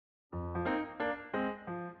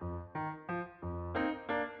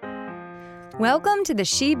Welcome to the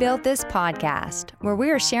She Built This podcast, where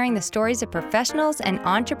we are sharing the stories of professionals and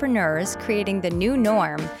entrepreneurs creating the new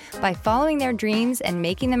norm by following their dreams and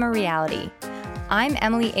making them a reality. I'm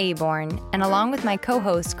Emily Aborn, and along with my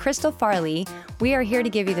co-host Crystal Farley, we are here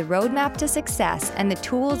to give you the roadmap to success and the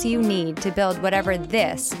tools you need to build whatever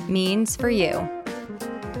this means for you.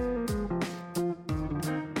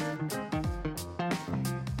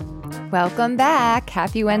 Welcome back.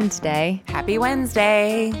 Happy Wednesday. Happy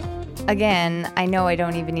Wednesday. Again, I know I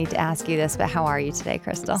don't even need to ask you this, but how are you today,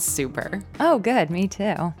 Crystal? Super. Oh, good. Me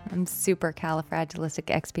too. I'm super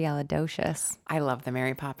califragilisticexpialidocious. I love the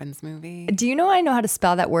Mary Poppins movie. Do you know I know how to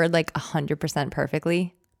spell that word like 100%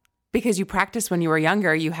 perfectly? Because you practiced when you were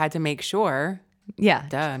younger, you had to make sure. Yeah.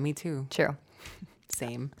 Duh, me too. True.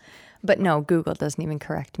 Same. But no, Google doesn't even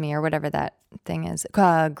correct me or whatever that thing is.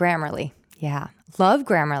 Grammarly. Yeah. Love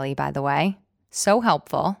Grammarly, by the way. So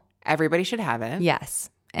helpful. Everybody should have it. Yes.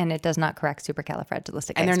 And it does not correct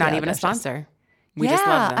supercalifragilisticexpialidocious. And they're not even a sponsor. We just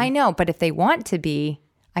love them. I know. But if they want to be,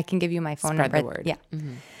 I can give you my phone number. Spread the word. Yeah.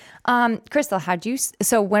 Mm-hmm. Crystal,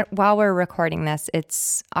 while we're recording this,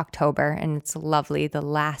 it's October and it's lovely. The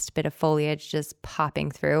last bit of foliage just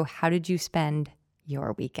popping through. How did you spend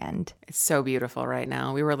your weekend? It's so beautiful right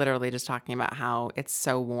now. We were literally just talking about how it's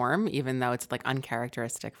so warm, even though it's like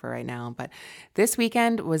uncharacteristic for right now. But this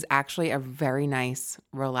weekend was actually a very nice,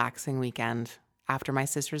 relaxing weekend after my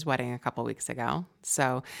sister's wedding a couple weeks ago.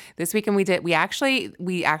 So this weekend we actually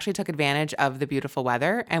took advantage of the beautiful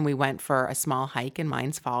weather and we went for a small hike in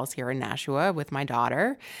Mines Falls here in Nashua with my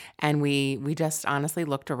daughter. And we just honestly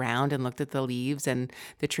looked around and looked at the leaves and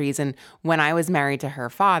the trees. And when I was married to her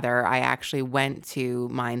father, I actually went to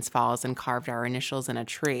Mines Falls and carved our initials in a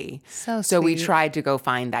tree. So we tried to go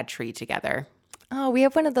find that tree together. Oh, we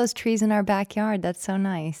have one of those trees in our backyard. That's so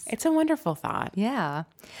nice. It's a wonderful thought. Yeah.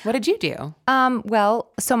 What did you do?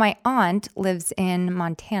 So my aunt lives in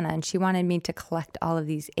Montana and she wanted me to collect all of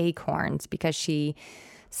these acorns because she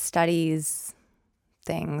studies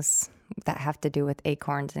things that have to do with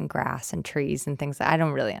acorns and grass and trees and things that I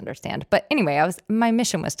don't really understand. But anyway, my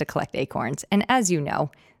mission was to collect acorns. And as you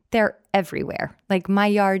know, they're everywhere. Like my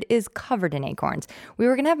yard is covered in acorns. We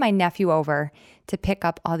were going to have my nephew over to pick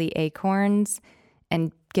up all the acorns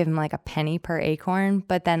and give him like a penny per acorn.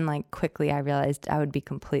 But then like quickly I realized I would be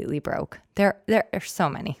completely broke. There are so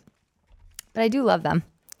many. But I do love them.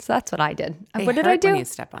 So that's what I did. What did I do? When you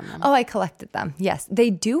step on them. Oh, I collected them. Yes, they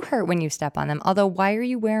do hurt when you step on them. Although why are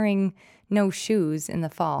you wearing no shoes in the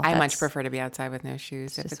fall? I much prefer to be outside with no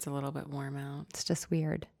shoes if it's a little bit warm out. It's just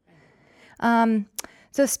weird.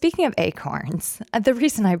 So speaking of acorns, the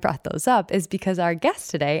reason I brought those up is because our guest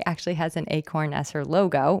today actually has an acorn as her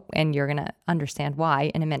logo, and you're going to understand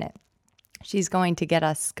why in a minute. She's going to get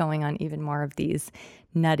us going on even more of these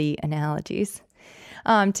nutty analogies.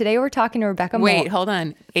 Today we're talking to Rebecca Moore. Wait, hold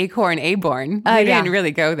on. Acorn, Aborn. We didn't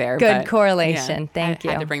really go there. Good correlation. Thank you.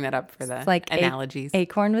 I had to bring that up for the analogies.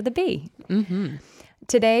 Acorn with a B. Mm-hmm.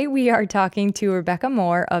 Today we are talking to Rebecca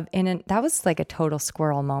Moore of that was like a total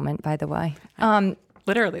squirrel moment, by the way.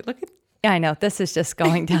 Literally, look at. I know, this is just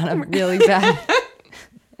going down a really bad.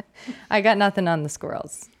 I got nothing on the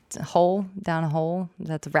squirrels. It's a hole down a hole.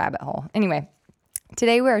 That's a rabbit hole. Anyway,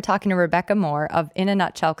 today we are talking to Rebecca Moore of In a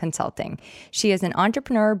Nutshell Consulting. She is an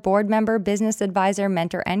entrepreneur, board member, business advisor,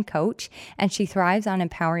 mentor, and coach, and she thrives on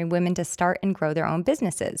empowering women to start and grow their own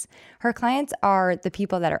businesses. Her clients are the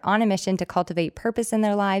people that are on a mission to cultivate purpose in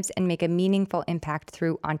their lives and make a meaningful impact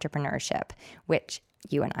through entrepreneurship, which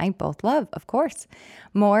you and I both love, of course.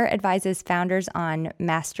 Moore advises founders on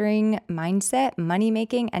mastering mindset, money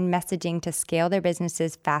making, and messaging to scale their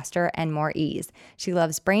businesses faster and more ease. She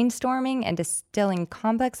loves brainstorming and distilling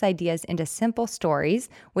complex ideas into simple stories,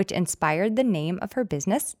 which inspired the name of her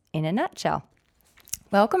business, In a Nutshell.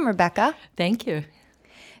 Welcome, Rebecca. Thank you.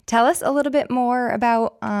 Tell us a little bit more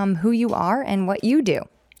about who you are and what you do.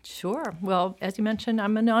 Sure. Well, as you mentioned,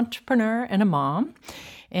 I'm an entrepreneur and a mom.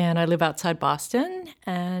 And I live outside Boston,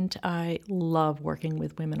 and I love working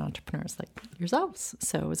with women entrepreneurs like yourselves.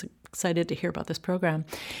 So I was excited to hear about this program.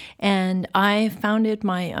 And I founded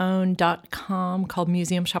my own .com called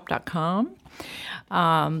museumshop.com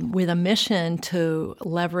with a mission to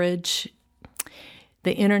leverage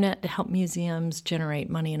the internet to help museums generate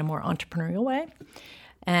money in a more entrepreneurial way.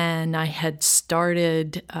 And I had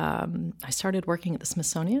started working at the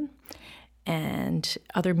Smithsonian and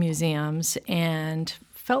other museums and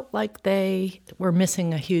felt like they were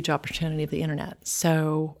missing a huge opportunity of the internet.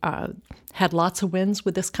 So had lots of wins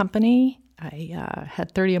with this company. I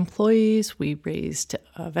had 30 employees. We raised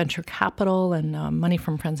venture capital and money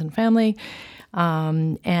from friends and family.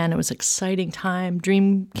 And it was an exciting time.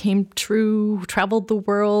 Dream came true, traveled the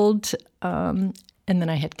world, and then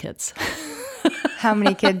I had kids. How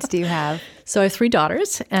many kids do you have? So I have 3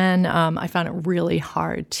 daughters, and I found it really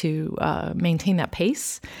hard to maintain that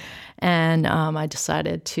pace. And I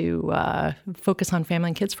decided to focus on family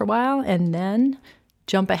and kids for a while, and then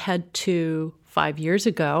jump ahead to 5 years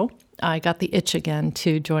ago. I got the itch again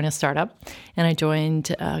to join a startup, and I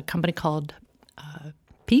joined a company called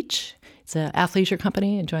Peach. It's an athleisure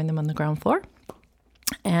company. I joined them on the ground floor.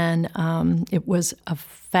 And it was a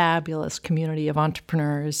fabulous community of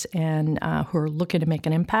entrepreneurs and who are looking to make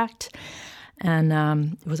an impact. And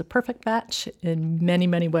it was a perfect match in many,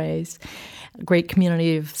 many ways. A great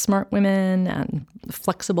community of smart women and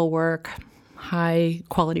flexible work, high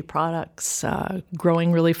quality products,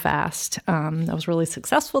 growing really fast. I was really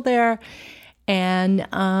successful there. And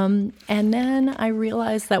then I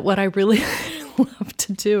realized that what I really loved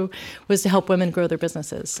to do was to help women grow their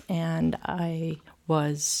businesses. And I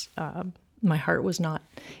was, my heart was not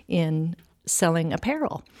in selling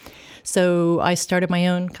apparel. So I started my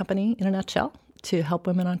own company, in a nutshell, to help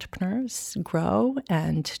women entrepreneurs grow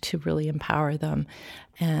and to really empower them.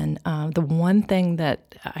 And the one thing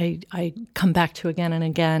that I come back to again and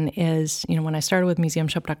again is, when I started with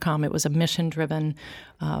museumshop.com, it was a mission-driven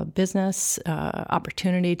business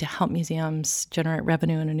opportunity to help museums generate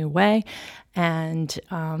revenue in a new way. And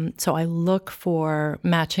so I look for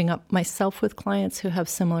matching up myself with clients who have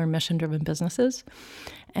similar mission-driven businesses.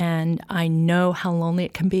 And I know how lonely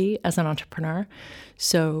it can be as an entrepreneur.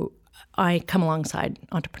 So I come alongside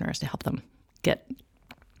entrepreneurs to help them get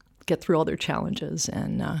through all their challenges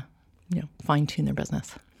and fine-tune their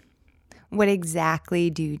business. What exactly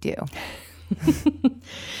do you do?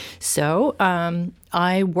 So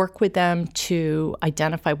I work with them to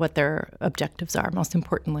identify what their objectives are, most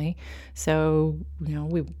importantly. So,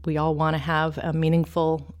 we all want to have a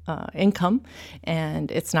meaningful income, and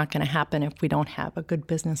it's not going to happen if we don't have a good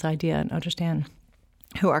business idea and understand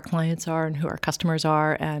who our clients are and who our customers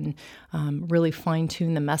are, and really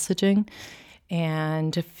fine-tune the messaging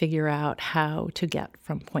and to figure out how to get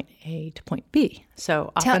from point A to point B.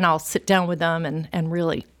 So often I'll sit down with them and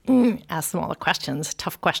really ask them all the questions,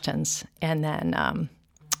 tough questions, and then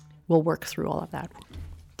we'll work through all of that.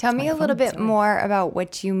 Tell me a little bit more about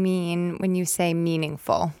what you mean when you say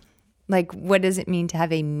meaningful. Like, what does it mean to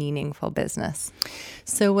have a meaningful business?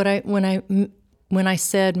 So when I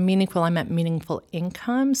said meaningful, I meant meaningful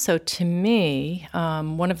income. So to me,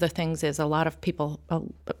 one of the things is a lot of people,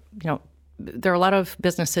 there are a lot of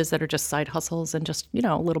businesses that are just side hustles and just,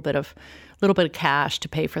 a little bit of cash to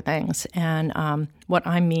pay for things. And what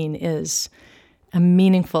I mean is a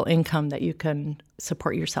meaningful income that you can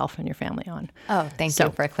support yourself and your family on. Oh, thank you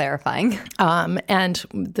for clarifying. And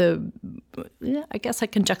I guess I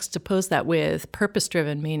can juxtapose that with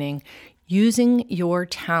purpose-driven, meaning using your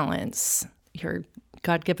talents, your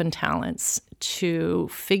God-given talents, to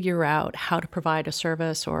figure out how to provide a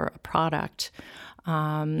service or a product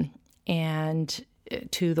and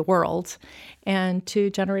to the world, and to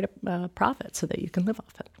generate a profit so that you can live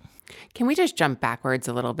off it. Can we just jump backwards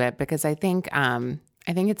a little bit? Because I think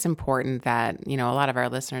it's important that, a lot of our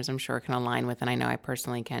listeners, I'm sure, can align with, and I know I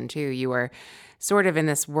personally can too. You were sort of in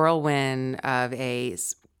this whirlwind of a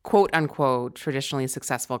quote unquote traditionally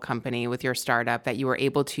successful company with your startup that you were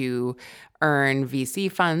able to earn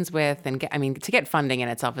VC funds with, and to get funding in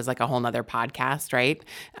itself is like a whole nother podcast, right?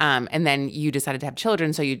 And then you decided to have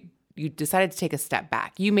children, so you decided to take a step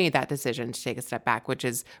back. You made that decision to take a step back, which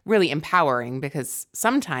is really empowering because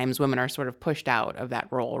sometimes women are sort of pushed out of that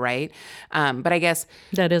role, right? But I guess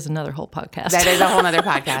that is another whole podcast. That is a whole other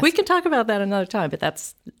podcast. We can talk about that another time, but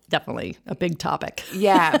that's definitely a big topic.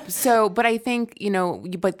 Yeah. So, but I think,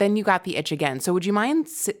 but then you got the itch again. So would you mind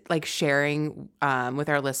sharing with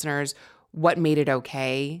our listeners what made it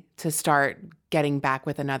okay to start getting back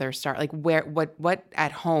with another start? Like what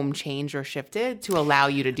at home changed or shifted to allow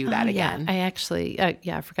you to do that again? Yeah, I actually,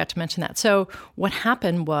 I forgot to mention that. So what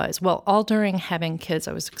happened was, all during having kids,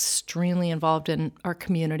 I was extremely involved in our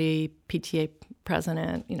community, PTA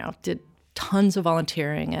president, did tons of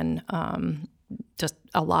volunteering and just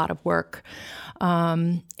a lot of work.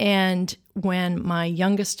 And when my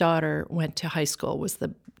youngest daughter went to high school was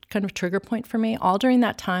the kind of trigger point for me. All during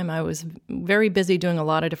that time, I was very busy doing a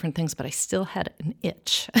lot of different things, but I still had an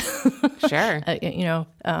itch. Sure.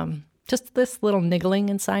 Just this little niggling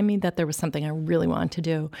inside me that there was something I really wanted to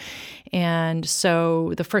do. And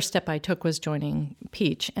so the first step I took was joining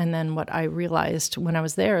Peach. And then what I realized when I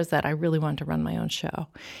was there is that I really wanted to run my own show.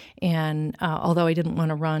 And although I didn't want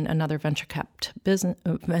to run another venture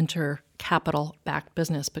capital-backed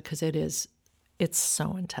business because it's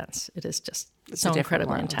so intense. It is just so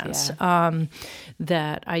incredibly intense. Yeah.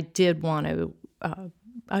 That I did want to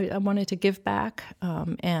I wanted to give back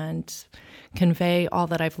and convey all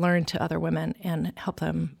that I've learned to other women and help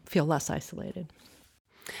them feel less isolated.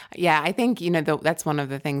 Yeah, I think, that's one of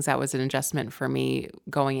the things that was an adjustment for me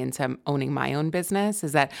going into owning my own business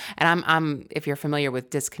is that, and I'm if you're familiar with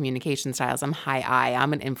DISC communication styles, I'm high I.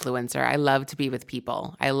 I'm an influencer. I love to be with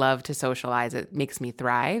people. I love to socialize. It makes me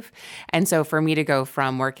thrive. And so for me to go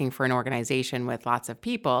from working for an organization with lots of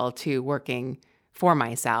people to working for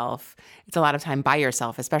myself, it's a lot of time by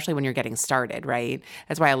yourself, especially when you're getting started, right?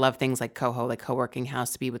 That's why I love things like Coho, like co-working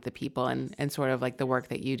house, to be with the people and sort of like the work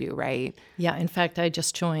that you do, right? Yeah, in fact, I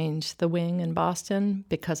just joined the Wing in Boston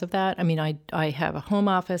because of that. I mean, I have a home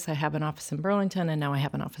office, I have an office in Burlington, and now I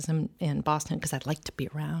have an office in Boston because I'd like to be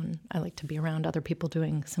around. I like to be around other people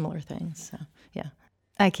doing similar things. So, yeah.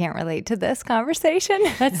 I can't relate to this conversation.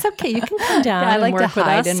 That's okay. You can come down. I like and work to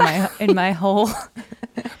hide with us. in my hole.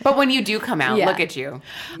 But when you do come out, Yeah. look at you.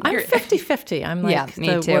 I'm 50-50. I'm like, Yeah,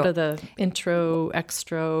 me too. what are the intro,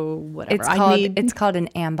 extra, whatever. It's called an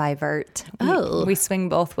ambivert. Oh. We swing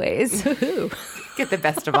both ways. Ooh, Get the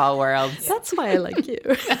best of all worlds. that's why I like you.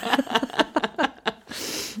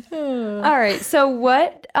 All right. So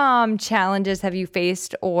what challenges have you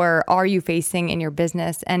faced or are you facing in your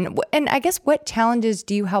business? And I guess what challenges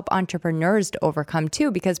do you help entrepreneurs to overcome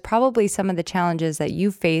too? Because probably some of the challenges that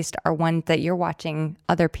you faced are ones that you're watching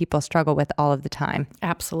other people struggle with all of the time.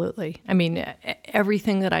 Absolutely. I mean,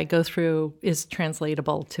 everything that I go through is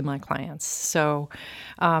translatable to my clients. So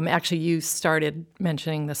actually, you started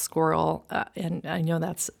mentioning the squirrel, and I know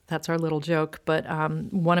that's our little joke, but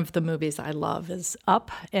one of the movies I love is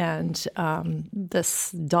Up, and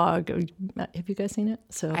this dog, have you guys seen it?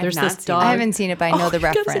 So there's not this seen it. dog. I haven't seen it, but I know the you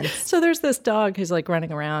gotta see it. reference. So there's this dog who's like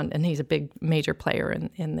running around, and he's a big major player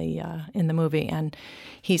in the movie, and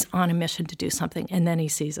he's on a mission to do something, and then he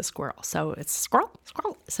sees a squirrel. So it's squirrel.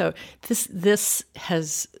 So this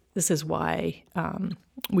is why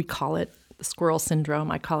we call it the squirrel syndrome.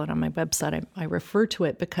 I call it on my website. I refer to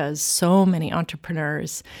it because so many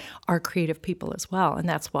entrepreneurs are creative people as well, and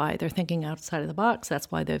that's why they're thinking outside of the box.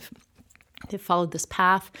 That's why they've followed this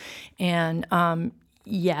path, and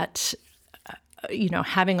yet,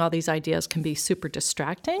 having all these ideas can be super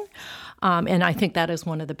distracting, and I think that is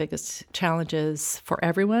one of the biggest challenges for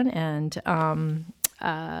everyone. And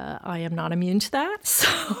I am not immune to that.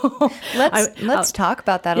 So let's talk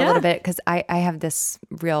about that a yeah. little bit, because I have this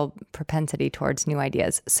real propensity towards new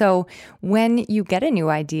ideas. So when you get a new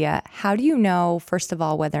idea, how do you know, first of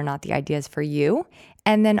all, whether or not the idea is for you?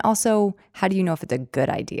 And then also, how do you know if it's a good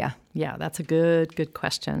idea? Yeah, that's a good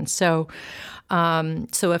question. So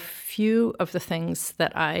a few of the things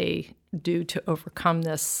that I do to overcome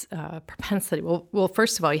this propensity. Well,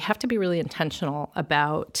 first of all, you have to be really intentional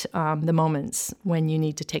about the moments when you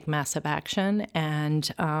need to take massive action.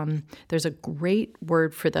 And there's a great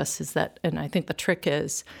word for this, and I think the trick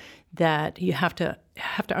is that you have to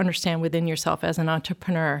understand within yourself as an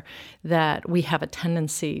entrepreneur that we have a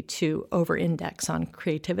tendency to over-index on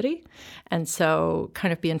creativity. And so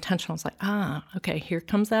kind of be intentional. It's like, okay, here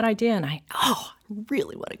comes that idea, and I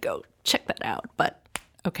really want to go check that out. But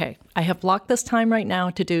okay, I have blocked this time right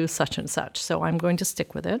now to do such and such, so I'm going to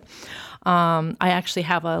stick with it. I actually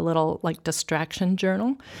have a little distraction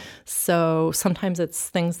journal. So sometimes it's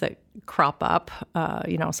things that crop up.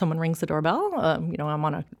 Someone rings the doorbell. I'm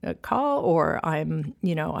on a call, or I'm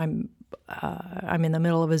in the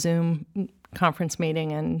middle of a Zoom conference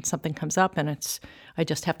meeting, and something comes up, and I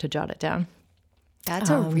just have to jot it down.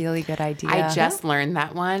 That's a really good idea. I just learned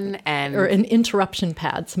that one, or an interruption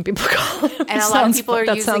pad, some people call it. And a lot of people are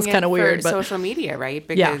that using sounds it kind of for weird, but social media, right?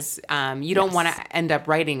 Because you don't want to end up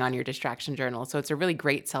writing on your distraction journal. So it's a really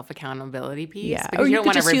great self-accountability piece. Yeah, because or you don't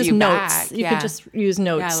could want to just use review notes. back. You could just use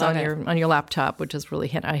notes love on your laptop, which is really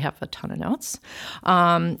handy. I have a ton of notes.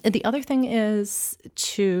 And the other thing is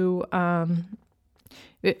to.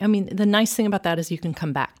 The nice thing about that is you can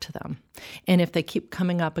come back to them. And if they keep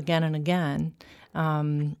coming up again and again,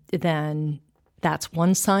 then that's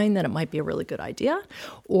one sign that it might be a really good idea.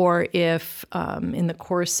 Or if in the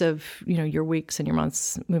course of your weeks and your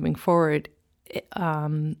months moving forward,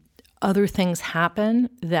 other things happen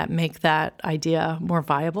that make that idea more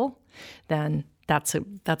viable, then that's a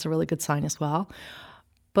really good sign as well.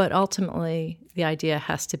 But ultimately, the idea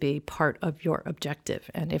has to be part of your objective.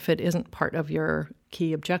 And if it isn't part of your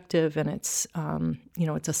key objective, and it's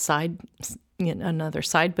it's another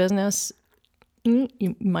side business,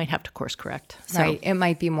 you might have to course correct. So, right. It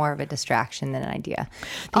might be more of a distraction than an idea.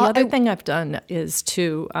 The other thing I've done is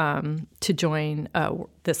to join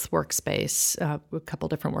this workspace, a couple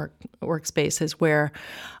different workspaces where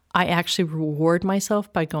I actually reward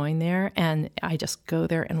myself by going there, and I just go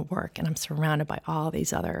there and work, and I'm surrounded by all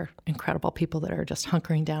these other incredible people that are just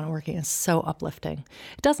hunkering down and working. It's so uplifting.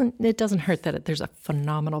 It doesn't hurt that there's a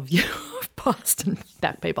phenomenal view of Boston,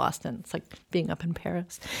 Back Bay, Boston. It's like being up in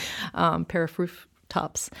Paris, Paris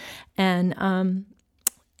rooftops, and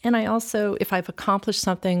I also, if I've accomplished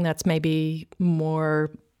something that's maybe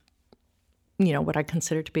more, what I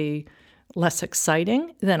consider to be less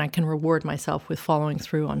exciting, then I can reward myself with following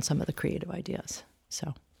through on some of the creative ideas.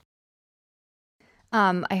 So,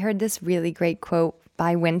 I heard this really great quote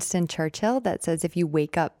by Winston Churchill that says, if you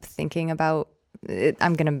wake up thinking about it,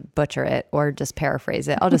 I'm going to butcher it or just paraphrase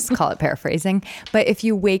it. I'll just call it paraphrasing. But if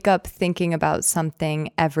you wake up thinking about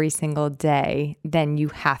something every single day, then you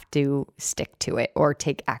have to stick to it or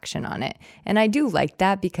take action on it. And I do like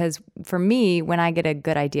that, because for me, when I get a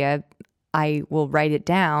good idea, I will write it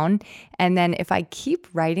down. And then if I keep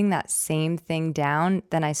writing that same thing down,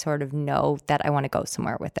 then I sort of know that I want to go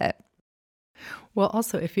somewhere with it. Well,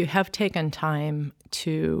 also, if you have taken time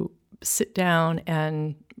to sit down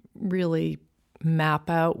and really map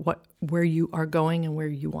out where you are going and where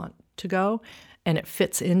you want to go, and it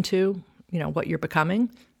fits into, what you're becoming,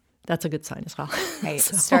 that's a good sign as well. Right.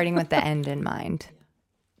 Starting with the end in mind.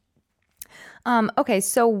 Okay,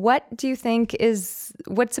 so what do you think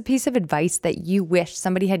what's a piece of advice that you wish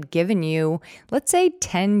somebody had given you, let's say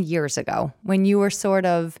 10 years ago, when you were sort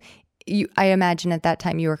of, I imagine at that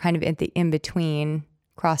time you were kind of at the in-between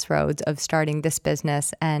crossroads of starting this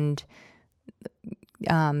business and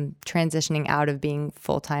transitioning out of being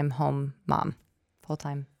full-time home mom,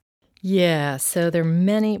 full-time? Yeah, so there are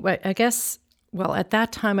many, I guess. Well, at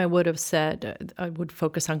that time, I would have said I would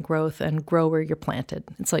focus on growth and grow where you're planted.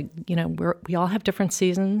 It's like, we all have different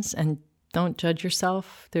seasons, and don't judge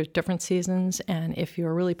yourself. There's different seasons, and if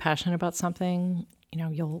you're really passionate about something,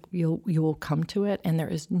 you will come to it. And there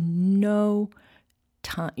is no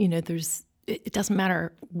time. It doesn't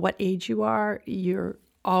matter what age you are. You're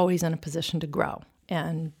always in a position to grow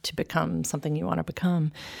and to become something you want to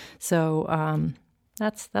become. So.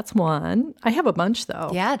 That's one. I have a bunch, though.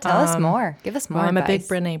 Yeah, tell us more. Give us more I'm advice. a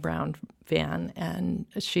big Brené Brown fan, and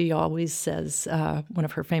she always says one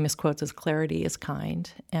of her famous quotes is, "Clarity is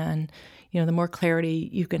kind." And, the more clarity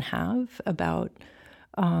you can have about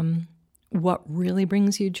what really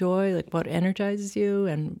brings you joy, like what energizes you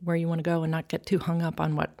and where you want to go, and not get too hung up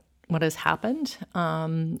on what has happened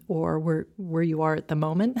or where you are at the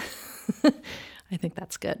moment. I think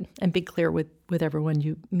that's good. And be clear with everyone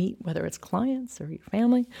you meet, whether it's clients or your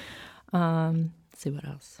family. Let's see what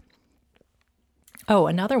else. Oh,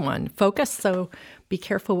 another one, focus. So be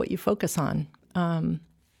careful what you focus on,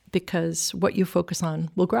 because what you focus on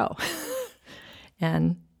will grow.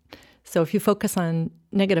 And so if you focus on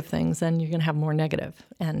negative things, then you're going to have more negative.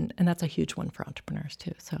 And that's a huge one for entrepreneurs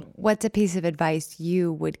too. So, what's a piece of advice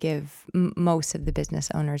you would give most of the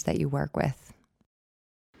business owners that you work with?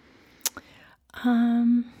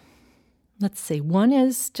 Let's see. One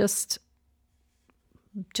is just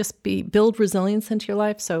build resilience into your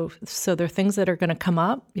life. So there are things that are going to come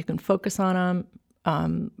up. You can focus on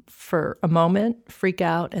them for a moment, freak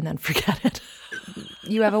out, and then forget it.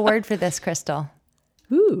 You have a word for this, Crystal.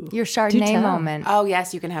 Ooh, your Chardonnay moment. Oh,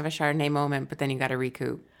 yes, you can have a Chardonnay moment, but then you got to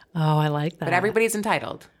recoup. Oh, I like that. But everybody's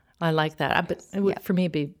entitled. I like that. But for me,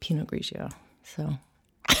 it'd be Pinot Grigio. So.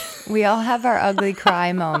 We all have our ugly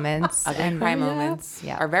cry moments. Ugly cry moments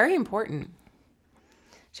are very important.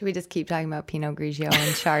 Should we just keep talking about Pinot Grigio and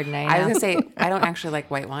Chardonnay now? I was going to say, I don't actually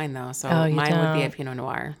like white wine, though, so mine would be a Pinot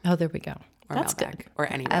Noir. Oh, there we go. Or That's Malbec, good.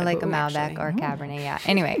 or any red. I like a Malbec or Cabernet, yeah.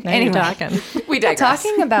 Anyway. Talking. We digress.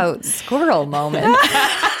 Talking about squirrel moments.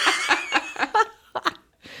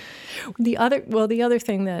 The other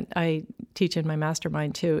thing that I teach in my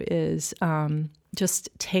mastermind, too, is just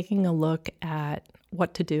taking a look at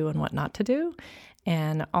what to do and what not to do,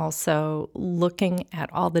 and also looking at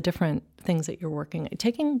all the different things that you're working,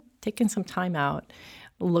 taking some time out,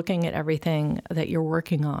 looking at everything that you're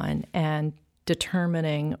working on and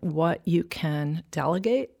determining what you can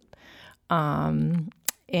delegate and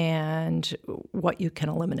what you can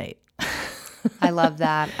eliminate. I love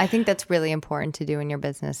that. I think that's really important to do in your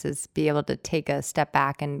business, is be able to take a step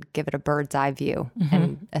back and give it a bird's eye view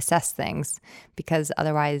and assess things, because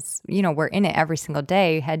otherwise, we're in it every single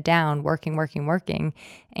day, head down, working.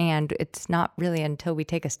 And it's not really until we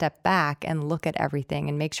take a step back and look at everything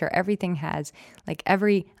and make sure everything has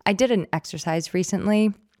I did an exercise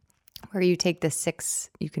recently where you take the 6,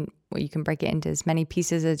 you can break it into as many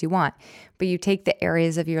pieces as you want, but you take the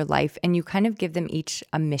areas of your life and you kind of give them each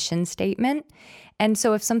a mission statement. And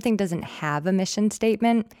so if something doesn't have a mission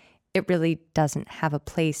statement, it really doesn't have a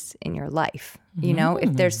place in your life. You know,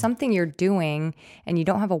 if there's something you're doing and you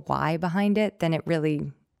don't have a why behind it, then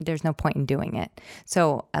there's no point in doing it.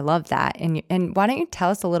 So I love that. And why don't you tell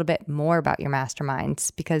us a little bit more about your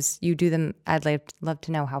masterminds, because you do them. I'd love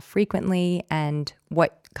to know how frequently and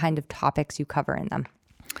what kind of topics you cover in them.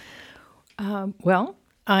 Well,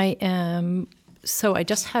 I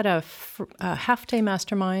just had a half-day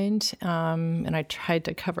mastermind, and I tried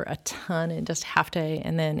to cover a ton in just half-day.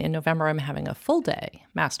 And then in November, I'm having a full-day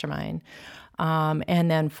mastermind, and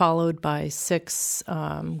then followed by 6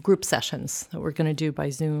 group sessions that we're going to do by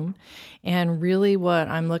Zoom. And really what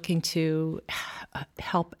I'm looking to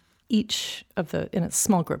help each of in a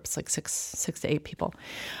small group, it's like six to 8 people,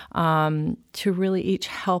 to really each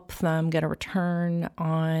help them get a return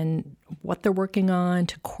on what they're working on,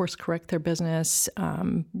 to course correct their business,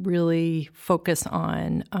 really focus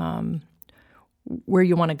on where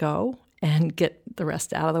you want to go and get the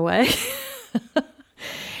rest out of the way.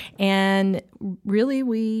 And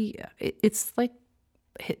really it's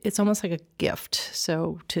almost like a gift.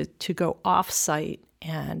 So to go off-site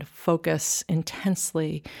and focus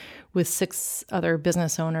intensely with 6 other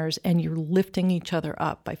business owners, and you're lifting each other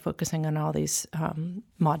up by focusing on all these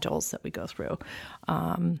modules that we go through.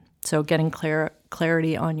 So getting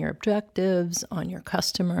clarity on your objectives, on your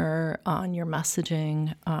customer, on your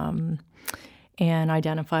messaging, and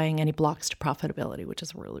identifying any blocks to profitability, which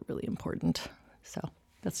is really, really important. So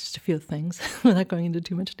that's just a few things without going into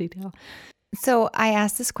too much detail. So I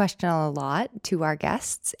ask this question a lot to our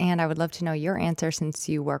guests, and I would love to know your answer since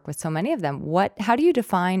you work with so many of them. How do you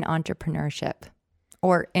define entrepreneurship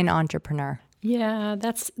or an entrepreneur? Yeah,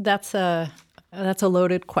 that's a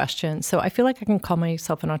loaded question. So I feel like I can call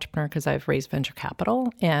myself an entrepreneur because I've raised venture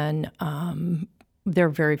capital, and there are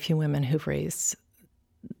very few women who've raised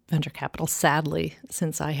venture capital, sadly,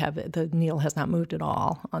 since I have it. The needle has not moved at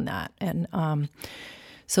all on that. And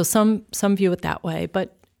so some view it that way,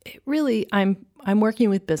 but really, I'm working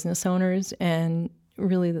with business owners, and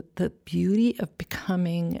really the beauty of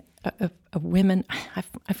becoming a women.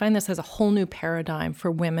 I find this as a whole new paradigm for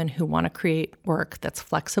women who want to create work that's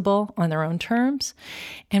flexible on their own terms.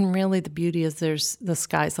 And really, the beauty is the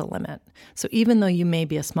sky's the limit. So even though you may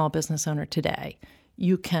be a small business owner today,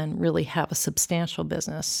 you can really have a substantial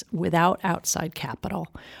business without outside capital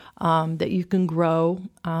that you can grow.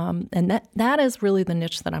 And that is really the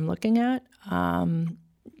niche that I'm looking at.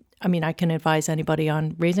 I can advise anybody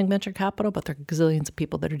on raising venture capital, but there are gazillions of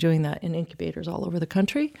people that are doing that in incubators all over the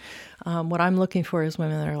country. What I'm looking for is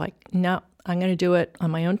women that are like, no, I'm going to do it on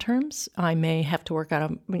my own terms. I may have to work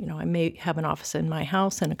out I may have an office in my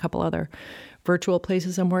house and a couple other virtual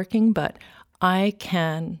places I'm working, but I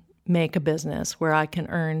can make a business where I can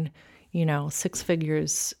earn, 6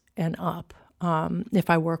 figures and up.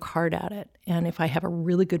 If I work hard at it, and if I have a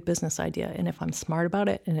really good business idea, and if I'm smart about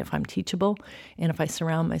it, and if I'm teachable, and if I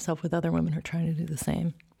surround myself with other women who are trying to do the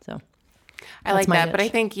same. So I like that. Niche. But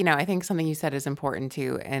I think something you said is important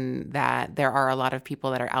too, and that there are a lot of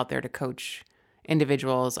people that are out there to coach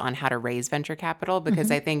individuals on how to raise venture capital,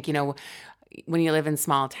 because I think, when you live in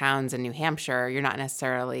small towns in New Hampshire, you don't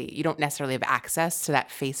necessarily have access to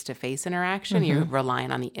that face-to-face interaction. You're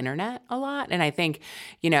relying on the internet a lot. And I think,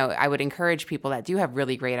 I would encourage people that do have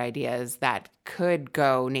really great ideas that could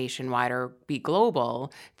go nationwide or be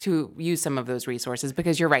global to use some of those resources,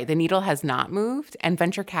 because you're right, the needle has not moved and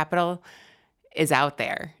venture capital is out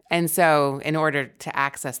there. And so in order to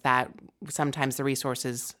access that, sometimes the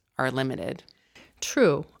resources are limited.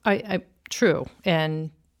 True. True.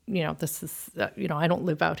 And this is, I don't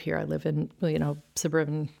live out here. I live in,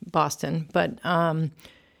 suburban Boston. But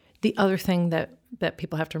the other thing that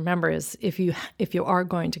people have to remember is if you are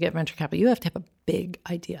going to get venture capital, you have to have a big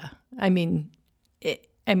idea. When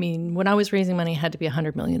I was raising money, it had to be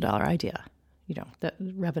 $100 million idea, that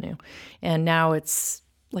revenue. And now it's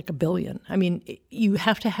like $1 billion. You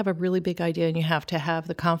have to have a really big idea, and you have to have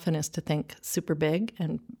the confidence to think super big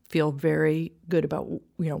and feel very good about,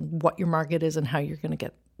 what your market is and how you're going to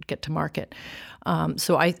get to market.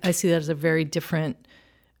 So I see that as a very different,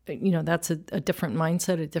 that's a different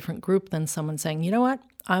mindset, a different group than someone saying, you know what,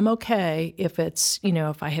 I'm okay if it's,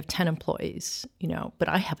 if I have 10 employees, but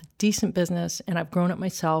I have a decent business and I've grown it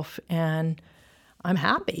myself and I'm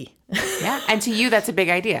happy. Yeah. And to you, that's a big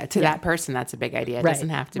idea. To that person, that's a big idea. It doesn't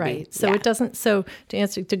have to be. So it doesn't, to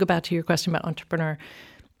go back to your question about entrepreneur,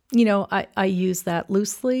 I use that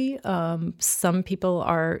loosely. Some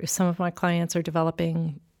of my clients are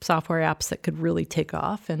developing software apps that could really take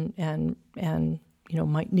off and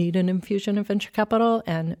might need an infusion of venture capital,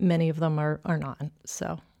 and many of them are not.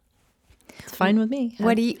 So it's fine with me.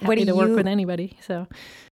 What do you work with anybody? So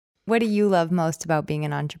What do you love most about being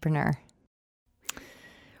an entrepreneur?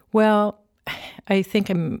 Well, I think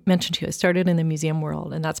I mentioned to you, I started in the museum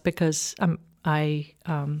world, and that's because I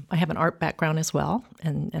have an art background as well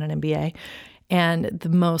and an MBA. And the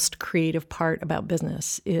most creative part about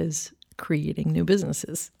business is creating new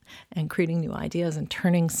businesses and creating new ideas and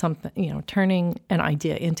turning an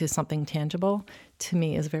idea into something tangible, to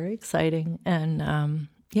me, is very exciting. And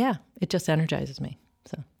it just energizes me.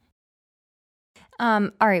 So.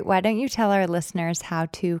 All right. Why don't you tell our listeners how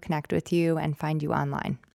to connect with you and find you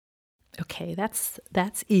online? Okay, that's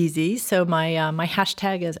easy. So my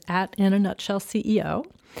hashtag is @InANutshellCEO,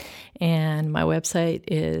 and my website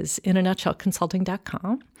is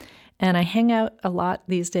inanutshellconsulting.com. And I hang out a lot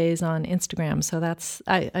these days on Instagram. So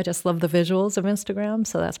I just love the visuals of Instagram.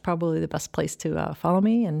 So that's probably the best place to follow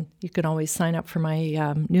me. And you can always sign up for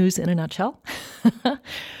my news in a nutshell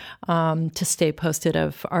to stay posted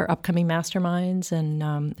of our upcoming masterminds.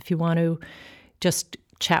 And if you want to just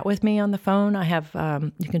chat with me on the phone, I have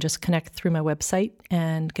you can just connect through my website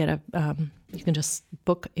and get you can just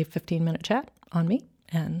book a 15-minute chat on me,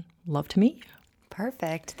 and love to meet you.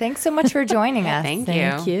 Perfect. Thanks so much for joining us.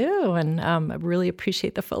 Thank you. And I really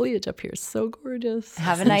appreciate the foliage up here. It's so gorgeous.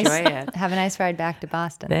 Have a nice ride back to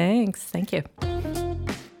Boston. Thanks. Thank you.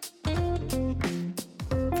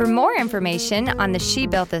 For more information on the She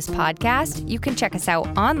Built This podcast, you can check us out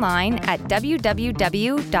online at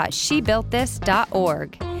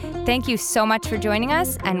www.shebuiltthis.org. Thank you so much for joining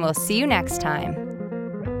us, and we'll see you next time.